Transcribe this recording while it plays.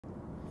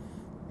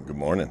Good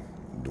morning.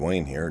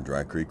 Dwayne here,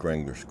 Dry Creek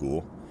Wrangler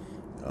School.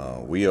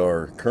 We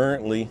are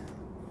currently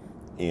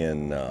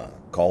in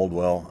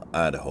Caldwell,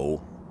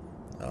 Idaho.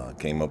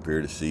 Came up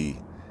here to see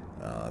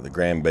the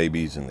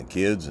grandbabies and the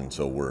kids, and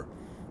so we're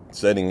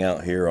setting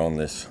out here on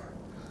this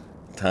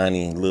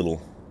tiny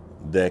little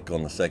deck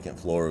on the second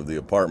floor of the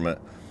apartment.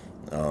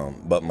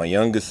 But my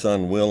youngest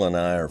son, Will, and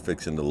I are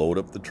fixing to load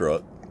up the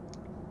truck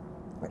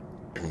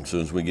as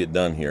soon as we get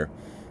done here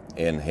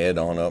and head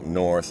on up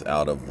north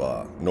out of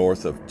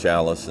north of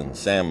Challis and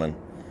Salmon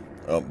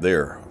up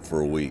there for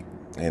a week.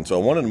 And so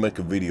I wanted to make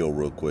a video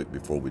real quick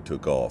before we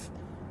took off.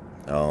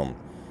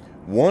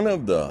 One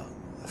of the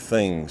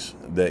things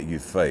that you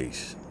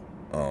face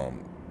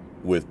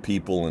with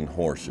people and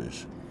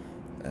horses,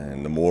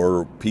 and the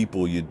more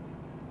people you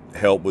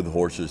help with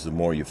horses, the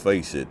more you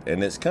face it,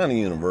 and it's kind of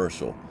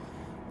universal,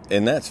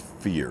 and that's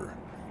fear.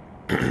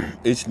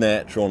 It's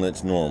natural and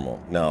it's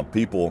normal. Now,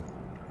 people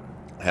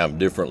have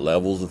different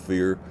levels of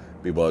fear.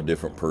 People have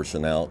different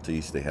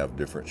personalities. They have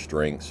different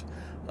strengths.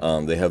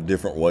 They have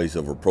different ways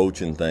of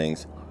approaching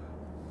things.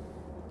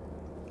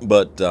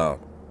 But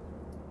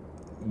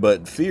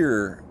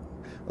fear,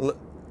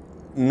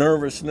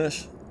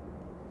 nervousness,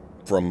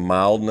 from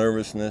mild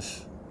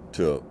nervousness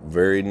to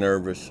very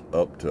nervous,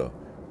 up to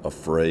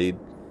afraid,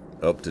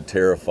 up to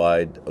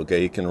terrified.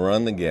 Okay, it can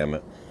run the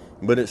gamut,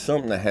 but it's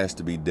something that has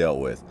to be dealt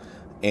with.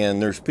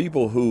 And there's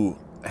people who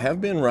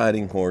have been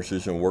riding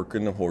horses and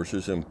working the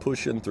horses and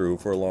pushing through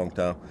for a long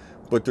time,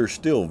 but they're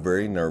still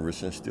very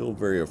nervous and still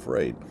very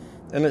afraid.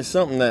 And it's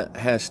something that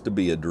has to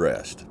be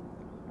addressed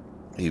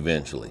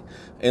eventually.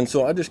 And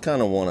so I just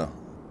kind of want to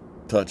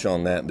touch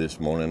on that this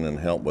morning and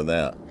help with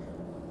that.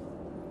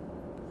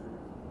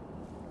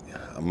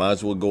 I might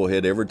as well go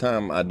ahead. Every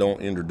time I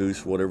don't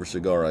introduce whatever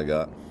cigar I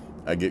got,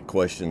 I get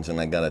questions and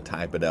I got to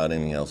type it out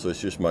anyhow. So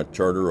it's just my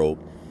Charter Oak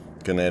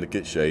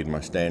Connecticut Shade, my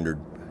standard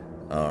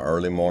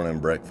early morning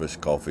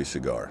breakfast coffee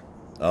cigar.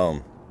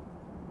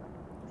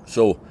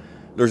 So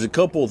there's a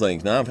couple of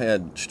things. Now, I've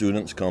had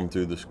students come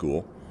through the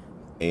school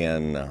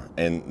and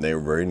they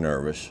were very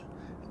nervous,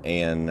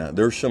 and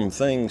there's some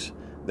things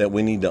that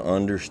we need to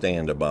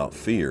understand about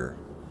fear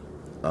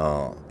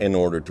in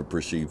order to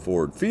proceed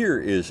forward. Fear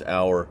is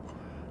our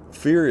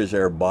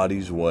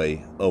body's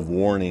way of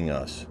warning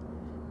us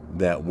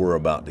that we're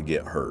about to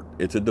get hurt.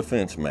 It's a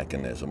defense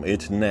mechanism.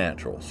 It's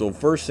natural. So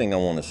first thing I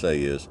want to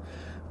say is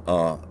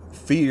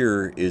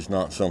fear is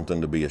not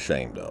something to be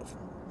ashamed of,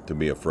 to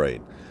be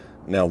afraid.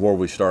 Now, where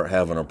we start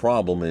having a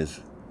problem is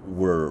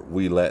where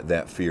we let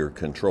that fear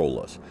control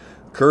us.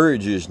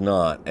 Courage is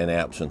not an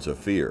absence of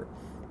fear.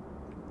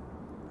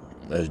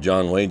 As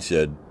John Wade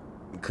said,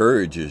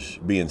 courage is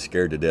being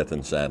scared to death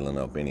and saddling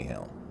up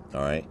anyhow.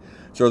 All right?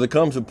 So there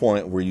comes a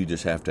point where you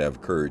just have to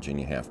have courage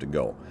and you have to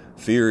go.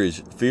 Fear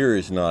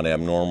is not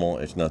abnormal.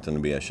 It's nothing to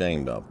be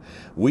ashamed of.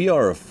 We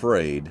are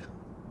afraid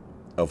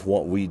of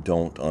what we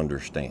don't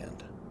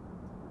understand.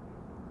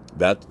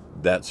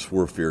 That's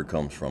where fear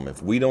comes from.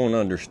 If we don't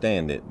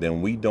understand it,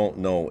 then we don't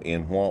know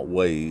in what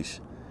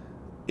ways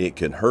it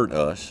could hurt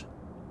us,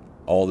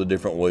 all the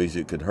different ways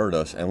it could hurt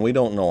us, and we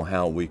don't know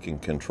how we can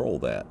control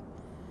that.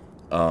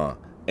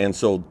 And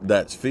so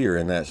that's fear,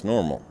 and that's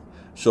normal.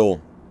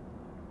 So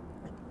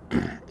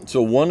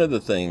one of the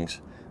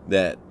things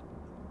that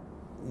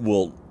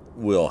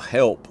will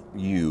help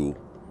you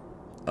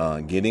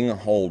getting a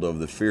hold of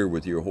the fear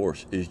with your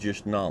horse is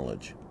just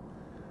knowledge.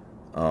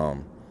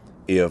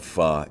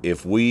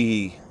 If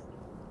we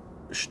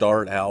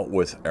start out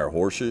with our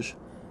horses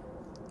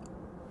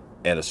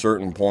at a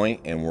certain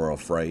point and we're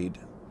afraid,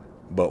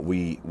 but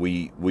we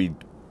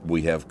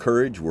have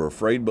courage, we're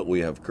afraid, but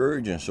we have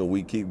courage, and so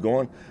we keep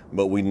going,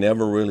 but we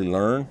never really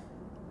learn.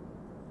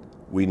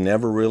 We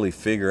never really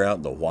figure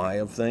out the why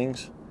of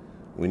things.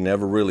 We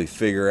never really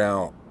figure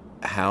out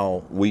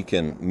how we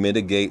can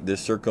mitigate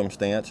this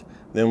circumstance,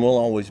 then we'll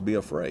always be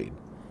afraid.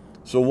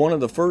 So one of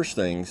the first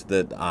things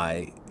that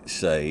I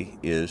say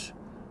is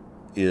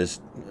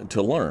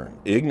to learn.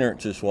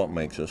 Ignorance is what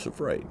makes us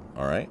afraid.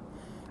 All right.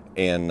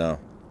 And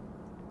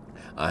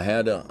I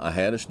had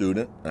a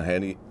student. I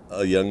had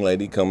a young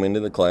lady come into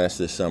the class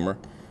this summer,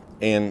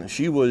 and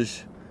she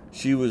was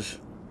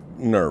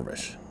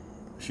nervous.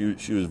 She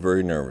was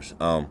very nervous.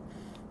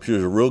 She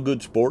was a real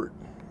good sport,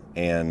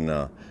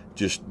 and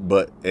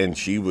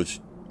she was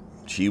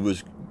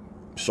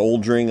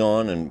soldiering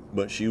on,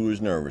 but she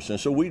was nervous, and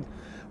so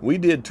we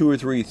did 2 or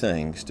 3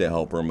 things to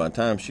help her, and by the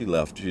time she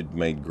left, she'd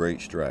made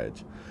great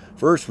strides.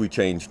 First, we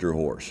changed her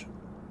horse.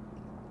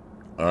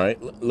 All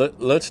right,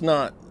 let's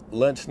not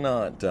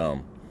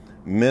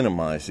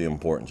minimize the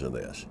importance of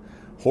this.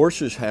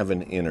 Horses have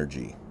an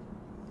energy,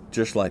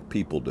 just like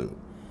people do.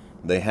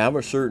 They have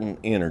a certain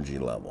energy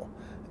level,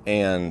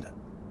 and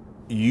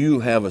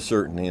you have a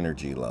certain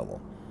energy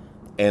level.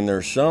 And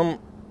there's some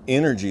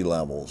energy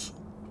levels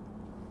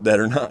that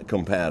are not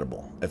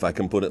compatible, if I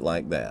can put it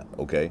like that,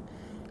 okay?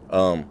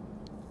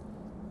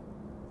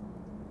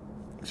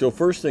 So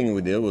first thing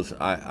we did was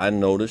I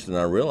noticed and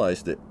I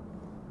realized that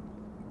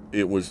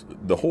it was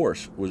the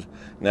horse was,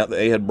 now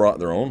they had brought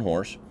their own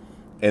horse,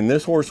 and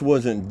this horse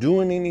wasn't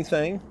doing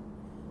anything,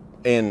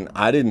 And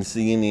I didn't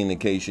see any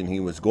indication he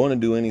was going to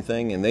do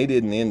anything, and they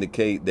didn't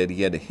indicate that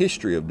he had a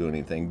history of doing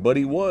anything, but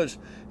he was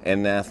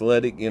an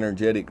athletic,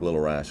 energetic little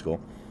rascal.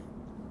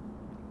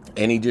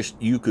 And he just,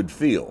 you could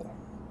feel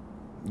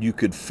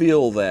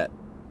that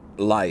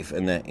life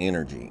and that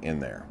energy in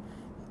there.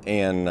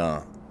 And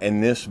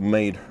this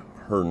made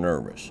her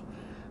nervous.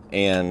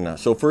 And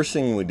so first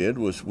thing we did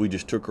was we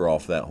just took her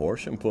off that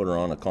horse and put her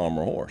on a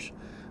calmer horse.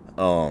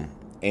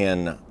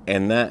 And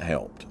that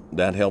helped.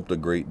 That helped a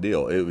great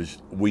deal.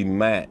 We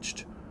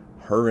matched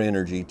her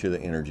energy to the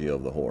energy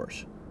of the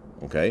horse.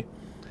 Okay.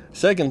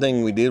 Second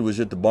thing we did was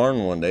at the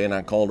barn one day, and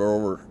I called her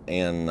over,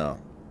 and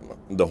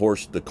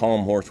the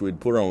calm horse we'd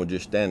put her on would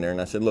just stand there.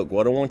 And I said, look,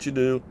 what I want you to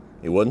do,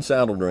 he wasn't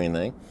saddled or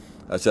anything.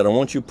 I said, I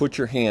want you to put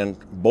your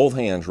both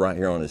hands right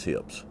here on his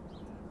hips.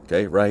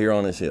 Okay, right here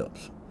on his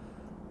hips.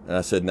 And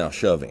I said, now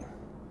shove him.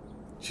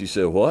 She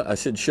said, what? I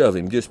said, shove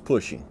him, just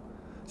push him.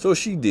 So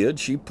she did.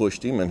 She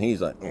pushed him, and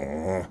he's like,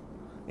 ugh.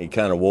 He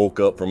kind of woke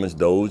up from his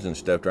doze and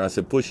stepped around. I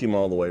said, push him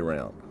all the way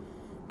around.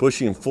 Push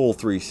him full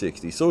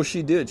 360. So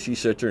she did. She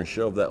sat there and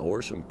shoved that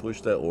horse and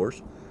pushed that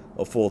horse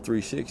a full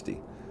 360.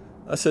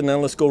 I said, now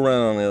let's go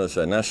around on the other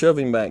side. Now shove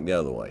him back the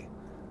other way.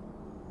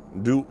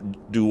 Do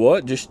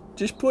what? Just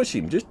push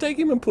him. Just take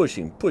him and push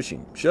him. Push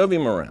him. Shove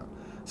him around.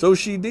 So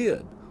she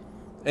did.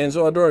 And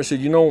so I said,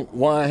 you know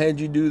why I had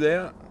you do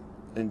that?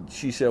 And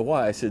she said,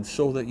 why? I said,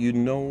 so that you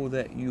know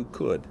that you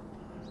could.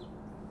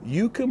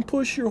 You can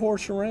push your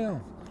horse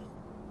around.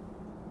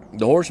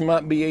 The horse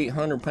might be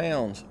 800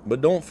 pounds, but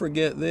don't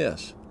forget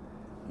this.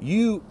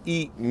 You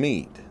eat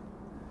meat.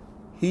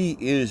 He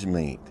is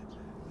meat.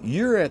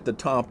 You're at the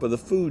top of the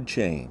food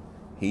chain.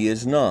 He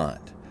is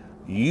not.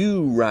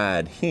 You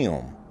ride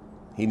him.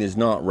 He does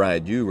not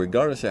ride you.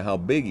 Regardless of how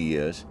big he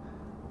is,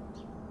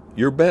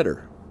 you're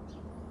better.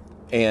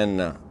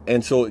 And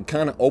so it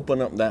kind of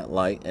opened up that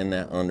light and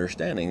that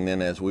understanding.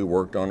 Then as we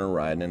worked on her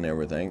riding and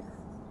everything,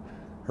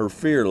 her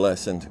fear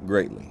lessened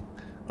greatly.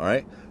 All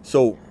right.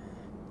 So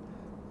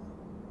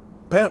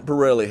Pat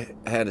Pirelli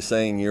had a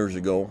saying years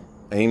ago.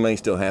 He may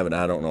still have it.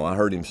 I don't know. I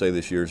heard him say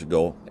this years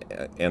ago,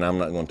 and I'm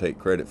not going to take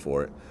credit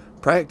for it.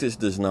 Practice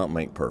does not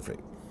make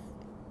perfect.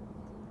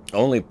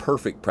 Only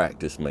perfect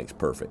practice makes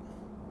perfect.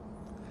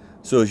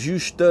 So as you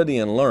study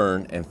and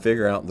learn and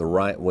figure out the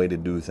right way to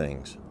do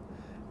things,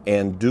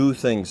 and do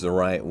things the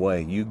right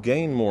way, you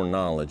gain more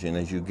knowledge. And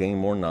as you gain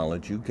more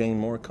knowledge, you gain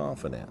more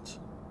confidence.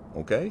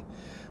 Okay?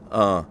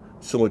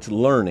 So it's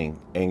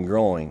learning and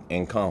growing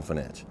and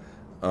confidence.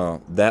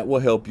 That will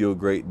help you a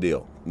great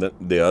deal.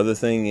 The other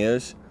thing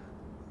is,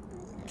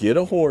 get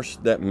a horse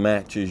that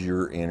matches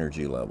your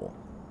energy level.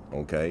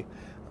 Okay?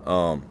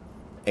 And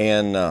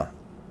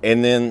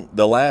then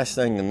the last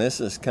thing, and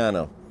this is kind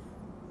of,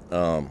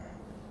 I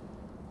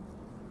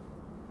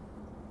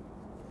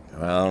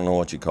don't know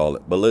what you call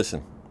it, but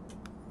listen.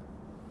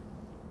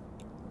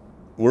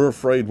 We're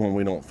afraid when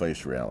we don't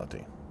face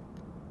reality.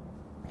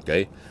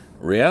 Okay?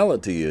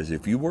 Reality is,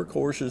 if you work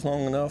horses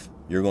long enough,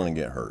 you're going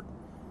to get hurt.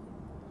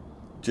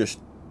 Just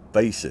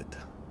face it.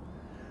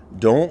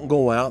 Don't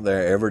go out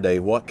there every day.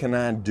 What can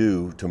I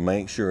do to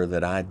make sure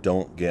that I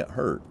don't get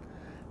hurt?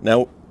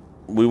 Now,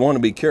 we want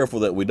to be careful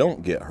that we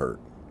don't get hurt.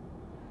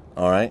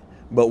 All right?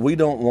 But we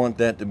don't want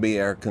that to be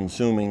our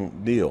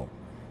consuming deal,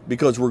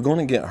 because we're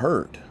going to get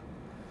hurt.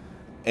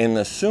 And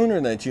the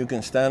sooner that you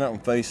can stand up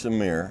and face the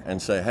mirror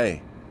and say,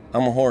 hey,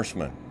 I'm a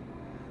horseman.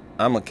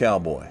 I'm a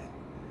cowboy.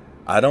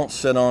 I don't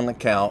sit on the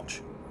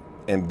couch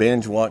and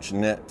binge watch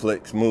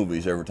Netflix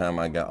movies every time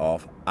I got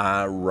off.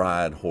 I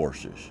ride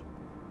horses.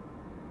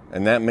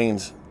 And that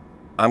means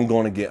I'm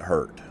going to get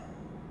hurt.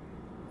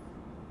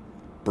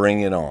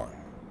 Bring it on.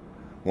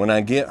 When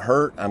I get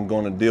hurt, I'm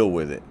going to deal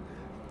with it.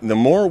 The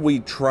more we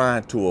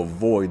try to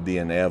avoid the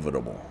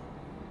inevitable,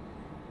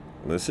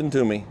 listen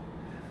to me,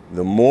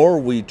 the more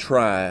we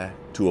try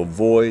to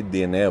avoid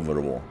the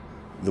inevitable,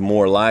 the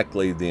more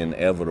likely the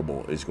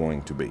inevitable is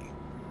going to be.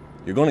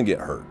 You're going to get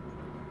hurt.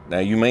 Now,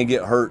 you may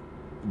get hurt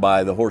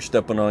by the horse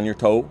stepping on your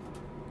toe,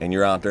 and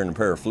you're out there in a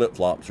pair of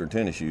flip-flops or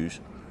tennis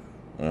shoes.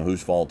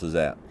 Whose fault is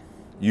that?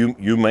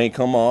 You may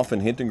come off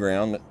and hit the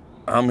ground.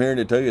 I'm here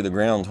to tell you the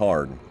ground's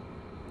hard.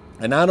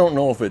 And I don't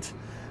know if it's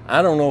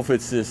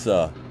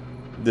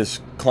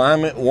this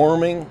climate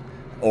warming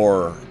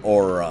or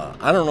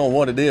I don't know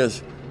what it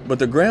is, but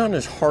the ground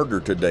is harder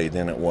today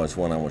than it was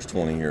when I was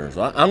 20 years.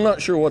 I'm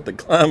not sure what the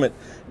climate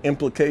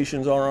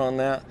implications are on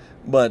that,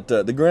 but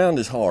the ground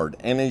is hard.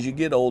 And as you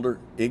get older,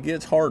 it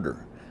gets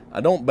harder. I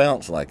don't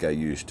bounce like I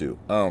used to.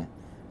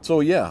 So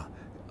yeah,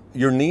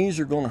 your knees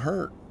are going to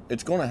hurt.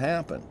 It's going to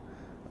happen.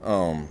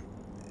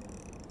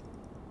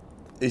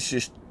 It's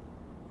just,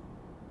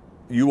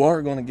 you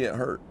are going to get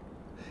hurt.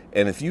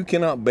 And if you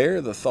cannot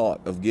bear the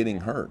thought of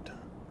getting hurt,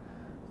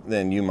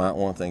 then you might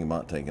want to think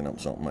about taking up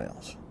something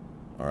else.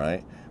 All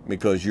right?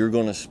 Because you're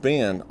going to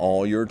spend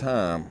all your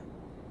time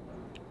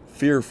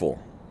fearful,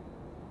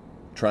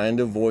 trying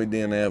to avoid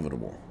the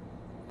inevitable.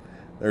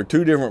 There are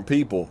two different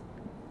people.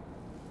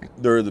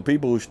 There are the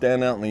people who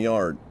stand out in the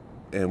yard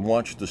and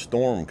watch the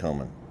storm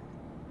coming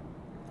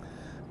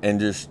and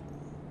just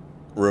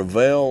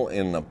revel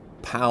in the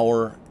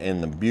power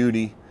and the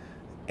beauty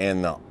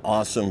and the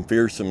awesome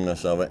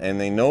fearsomeness of it. And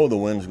they know the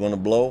wind's going to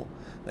blow.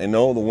 They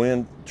know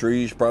the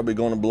trees probably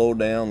going to blow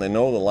down. They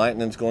know the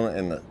lightning's going to,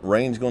 and the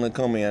rain's going to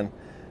come in,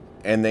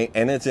 and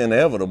it's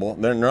inevitable.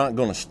 They're not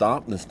going to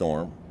stop the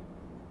storm.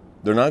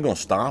 They're not going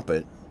to stop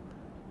it.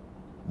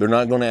 They're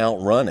not going to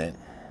outrun it.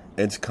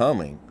 It's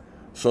coming.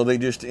 So they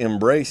just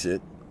embrace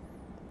it.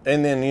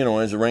 And then, you know,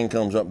 as the rain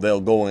comes up,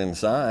 they'll go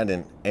inside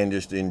and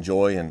just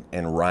enjoy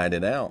and ride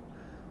it out.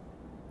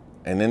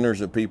 And then there's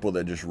the people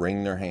that just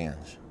wring their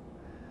hands.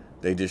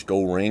 They just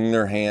go wring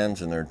their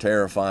hands, and they're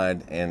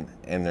terrified, and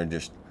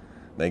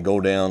they go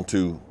down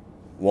to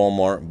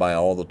Walmart and buy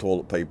all the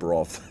toilet paper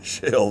off the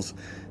shelves,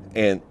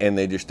 and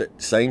they just,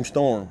 same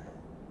storm,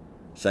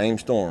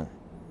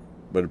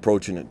 but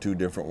approaching it two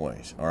different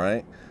ways. All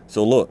right.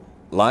 So look,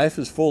 life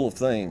is full of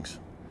things.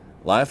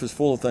 Life is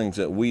full of things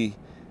that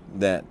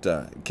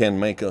can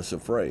make us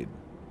afraid.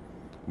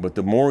 But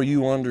the more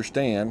you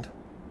understand,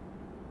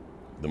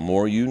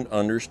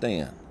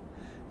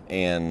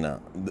 and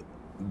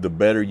the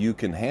better you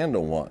can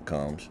handle what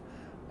comes.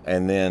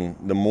 And then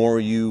the more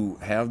you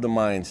have the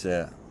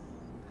mindset,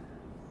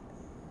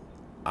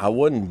 I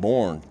wasn't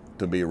born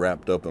to be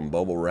wrapped up in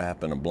bubble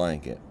wrap and a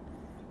blanket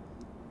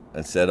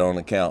and sit on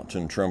the couch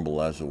and tremble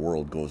as the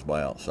world goes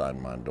by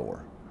outside my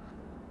door.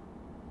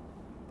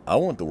 I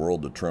want the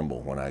world to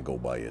tremble when I go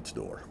by its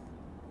door.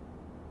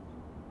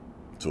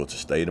 So it's a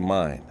state of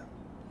mind.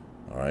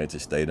 All right, it's a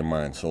state of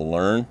mind. So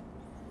learn,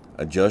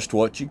 adjust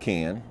what you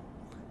can,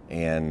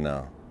 and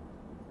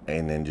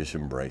then just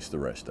embrace the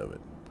rest of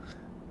it.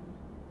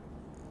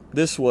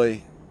 This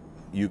way,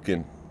 you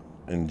can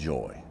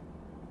enjoy.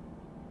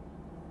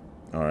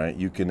 All right,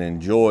 you can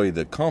enjoy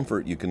the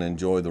comfort, you can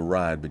enjoy the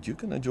ride, but you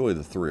can enjoy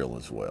the thrill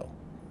as well.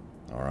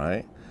 All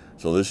right,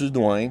 so this is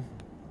Dwayne,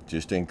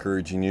 just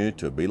encouraging you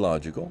to be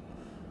logical,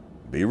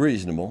 be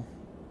reasonable,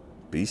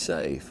 be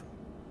safe,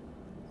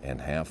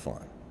 and have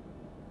fun.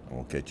 And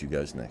we'll catch you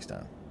guys next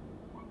time.